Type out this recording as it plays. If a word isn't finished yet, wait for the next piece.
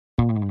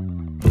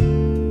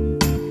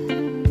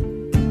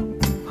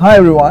Hi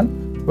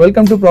everyone,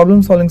 welcome to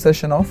problem solving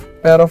session of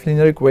pair of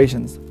linear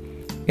equations.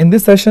 In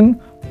this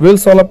session, we'll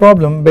solve a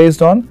problem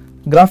based on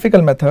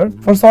graphical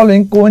method for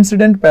solving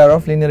coincident pair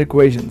of linear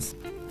equations.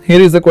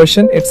 Here is the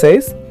question. It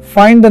says,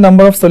 find the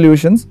number of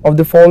solutions of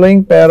the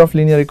following pair of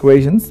linear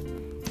equations: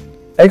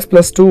 x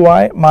plus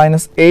 2y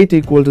minus 8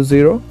 equal to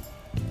 0,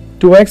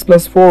 2x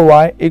plus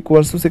 4y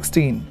equals to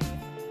 16.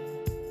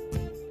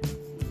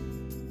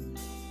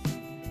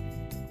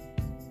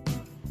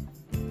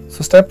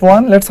 So step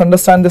 1, let's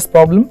understand this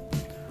problem.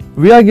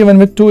 We are given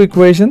with two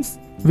equations.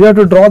 We have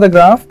to draw the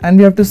graph and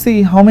we have to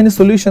see how many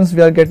solutions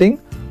we are getting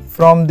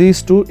from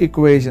these two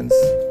equations.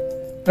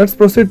 Let's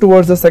proceed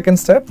towards the second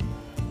step.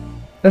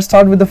 Let's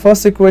start with the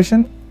first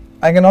equation.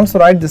 I can also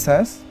write this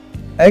as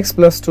x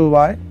plus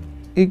 2y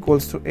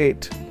equals to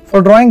 8.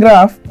 For drawing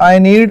graph, I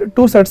need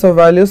two sets of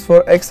values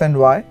for x and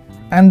y,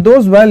 and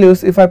those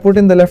values, if I put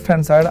in the left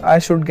hand side, I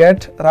should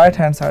get right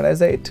hand side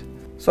as 8.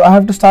 So I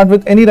have to start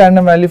with any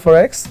random value for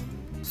x.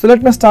 So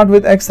let me start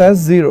with x as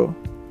 0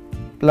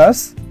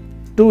 plus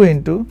 2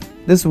 into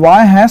this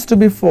y has to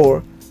be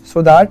 4,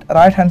 so that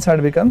right hand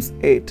side becomes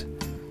 8.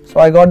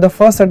 So I got the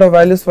first set of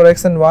values for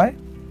x and y.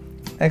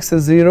 X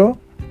is 0,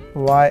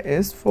 y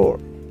is 4.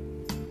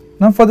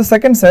 Now for the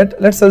second set,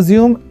 let's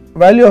assume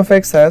value of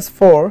x as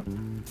 4.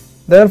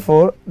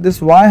 Therefore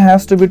this y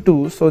has to be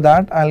 2, so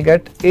that I'll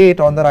get 8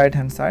 on the right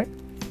hand side.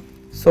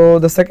 So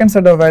the second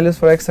set of values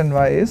for x and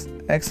y is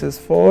x is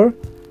 4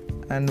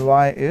 and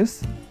y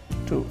is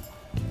 2.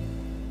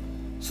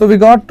 So we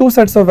got two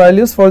sets of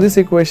values for this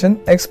equation,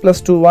 x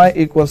plus 2y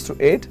equals to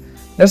 8.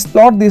 Let's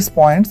plot these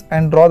points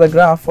and draw the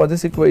graph for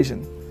this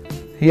equation.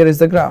 Here is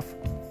the graph.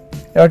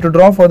 You have to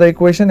draw for the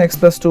equation x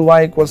plus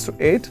 2y equals to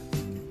 8.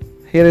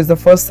 Here is the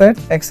first set,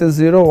 x is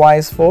 0, y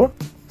is 4.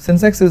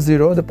 Since x is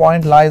 0, the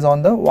point lies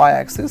on the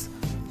y-axis.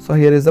 So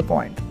here is the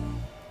point.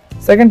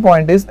 Second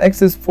point is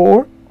x is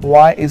 4,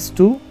 y is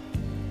 2.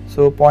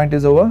 So point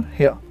is over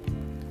here.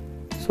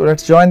 So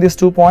let's join these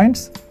 2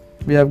 points.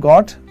 We have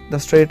got the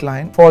straight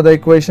line for the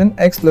equation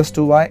x plus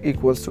 2y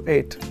equals to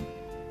 8.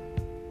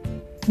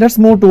 Let's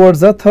move towards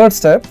the third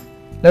step.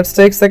 Let's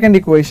take second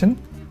equation.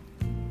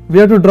 We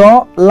have to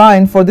draw a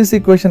line for this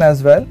equation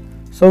as well.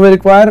 So we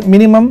require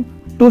minimum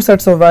two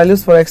sets of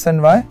values for x and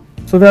y.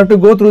 So we have to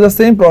go through the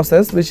same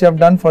process which we have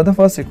done for the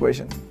first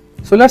equation.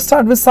 So let's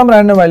start with some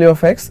random value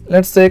of x.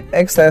 Let's take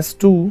x as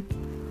 2.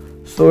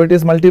 So it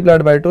is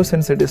multiplied by 2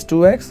 since it is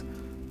 2x.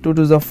 2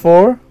 to the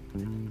 4.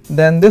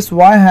 Then this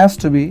y has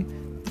to be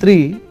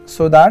 3,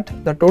 so that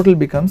the total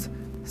becomes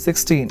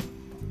 16.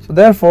 So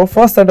therefore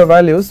first set of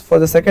values for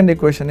the second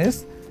equation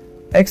is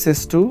x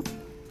is 2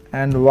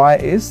 and y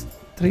is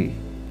 3.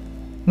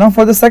 Now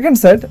for the second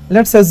set,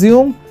 let's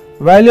assume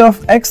value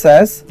of x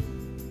as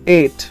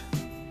 8.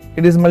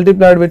 It is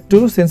multiplied with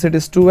 2 since it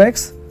is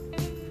 2x.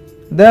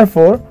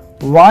 Therefore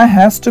y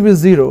has to be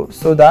 0,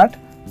 so that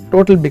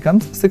total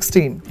becomes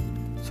 16.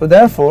 So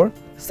therefore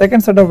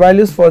second set of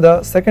values for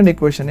the second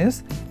equation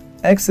is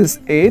x is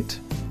 8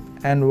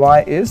 and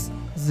y is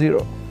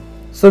 0.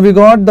 So we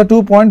got the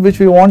 2 points which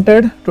we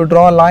wanted to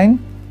draw a line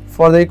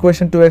for the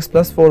equation 2x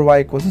plus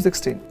 4y equals to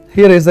 16.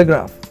 Here is the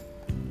graph.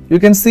 You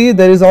can see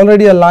there is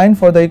already a line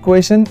for the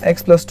equation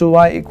x plus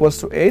 2y equals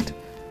to 8.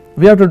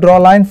 We have to draw a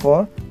line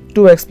for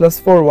 2x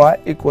plus 4y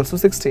equals to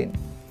 16.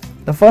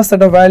 The first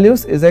set of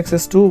values is x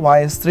is 2, y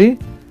is 3.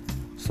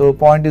 So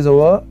point is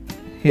over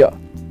here.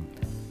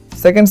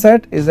 Second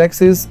set is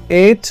x is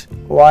 8,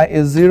 y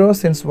is 0.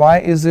 Since y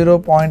is 0,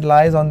 point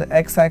lies on the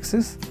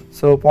x-axis.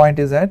 So point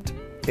is at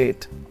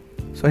 8.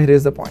 So here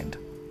is the point.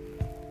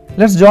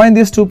 Let's join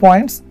these 2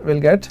 points.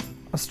 We'll get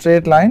a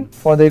straight line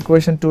for the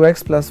equation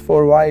 2x plus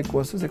 4y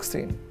equals to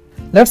 16.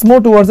 Let's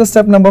move towards the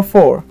step number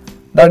 4.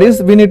 That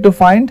is, we need to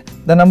find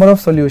the number of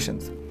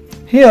solutions.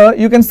 Here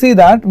you can see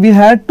that we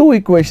had two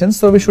equations,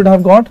 so we should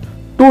have got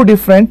two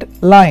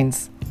different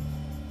lines.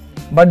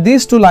 But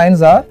these two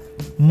lines are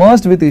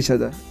merged with each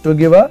other to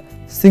give a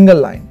single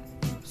line.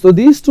 So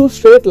these two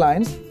straight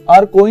lines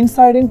are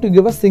coinciding to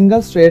give a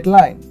single straight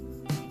line.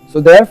 So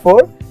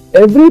therefore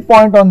every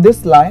point on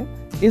this line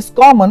is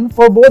common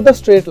for both the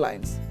straight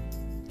lines.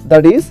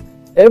 That is,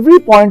 every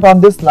point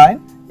on this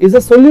line is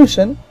a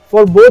solution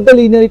for both the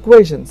linear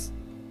equations.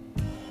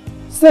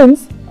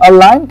 Since a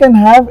line can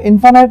have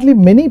infinitely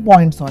many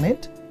points on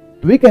it,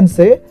 we can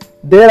say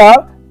there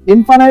are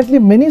infinitely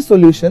many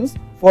solutions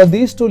for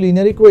these two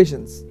linear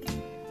equations.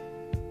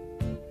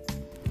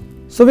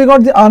 So we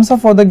got the answer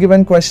for the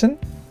given question.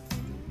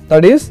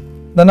 That is,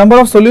 the number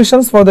of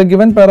solutions for the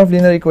given pair of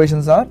linear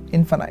equations are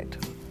infinite.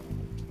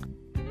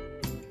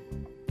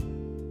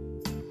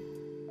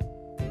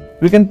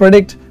 We can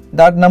predict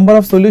that number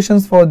of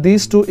solutions for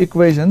these two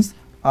equations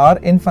are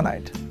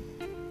infinite.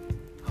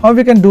 How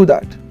we can do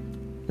that?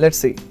 Let's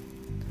see.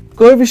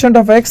 Coefficient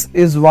of x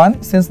is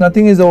 1 since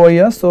nothing is over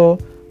here, so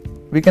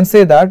we can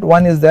say that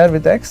 1 is there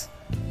with x.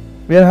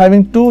 We are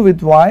having 2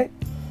 with y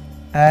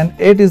and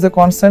 8 is the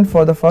constant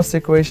for the first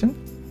equation.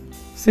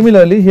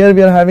 Similarly, here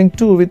we are having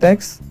 2 with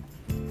x,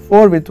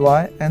 4 with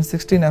y and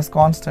 16 as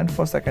constant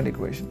for second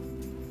equation.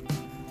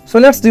 So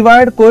let's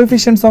divide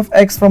coefficients of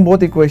x from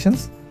both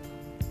equations.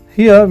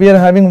 Here we are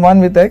having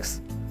 1 with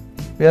x,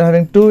 we are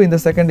having 2 in the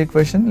second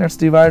equation. Let's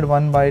divide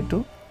 1 by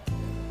 2.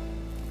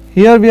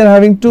 Here we are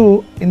having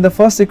 2 in the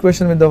first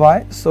equation with the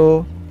y,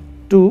 so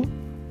 2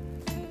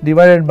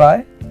 divided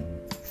by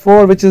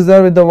 4 which is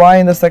there with the y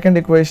in the second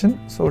equation,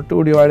 so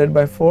 2 divided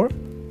by 4,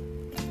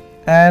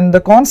 and the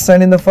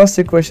constant in the first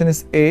equation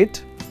is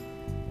 8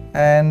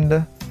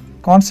 and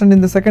constant in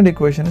the second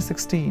equation is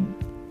 16.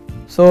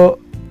 So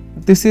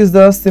this is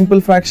the simple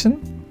fraction.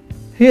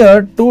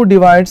 Here 2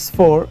 divides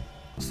 4,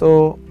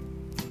 so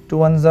 2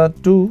 1s are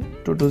 2,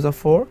 2 2s are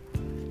 4.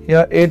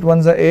 Here 8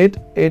 1s are 8,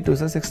 8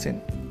 2s are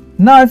 16.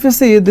 Now if you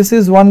see, this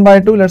is 1 by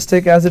 2, let's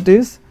take as it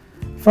is.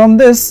 From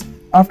this,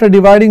 after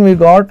dividing we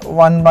got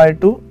 1 by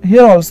 2.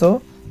 Here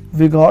also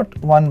we got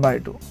 1 by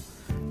 2.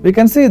 We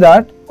can see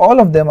that all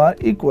of them are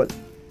equal.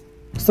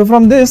 So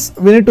from this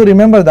we need to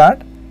remember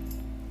that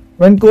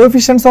when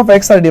coefficients of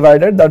x are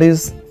divided, that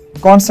is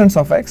constants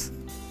of x,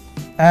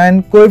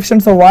 and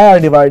coefficients of y are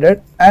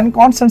divided and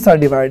constants are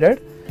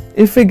divided,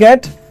 if we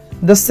get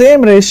the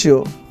same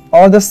ratio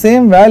or the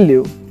same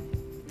value,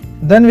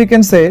 then we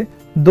can say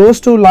those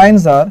two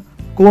lines are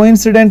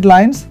coincident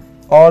lines,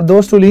 or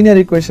those two linear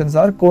equations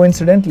are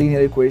coincident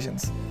linear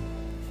equations,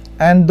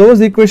 and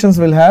those equations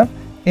will have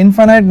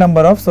infinite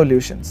number of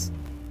solutions.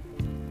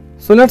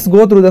 So let's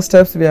go through the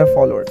steps we have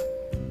followed.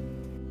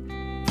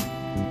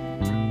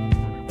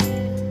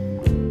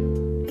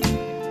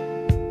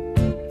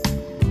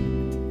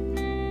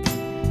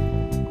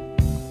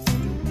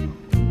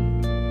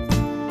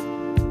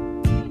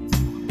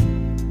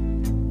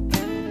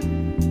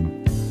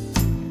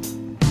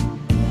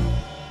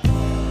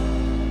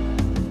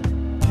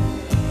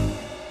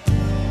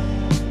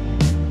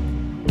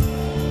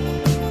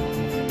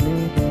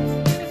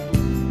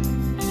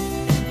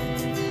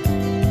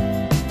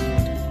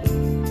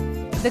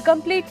 The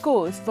complete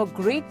course for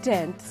Grade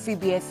 10th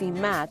CBSE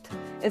Math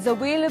is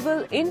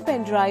available in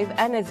Pendrive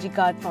and SD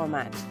card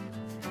format.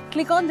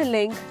 Click on the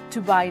link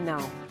to buy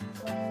now.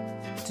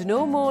 To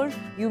know more,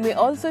 you may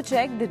also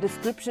check the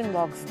description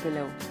box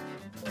below.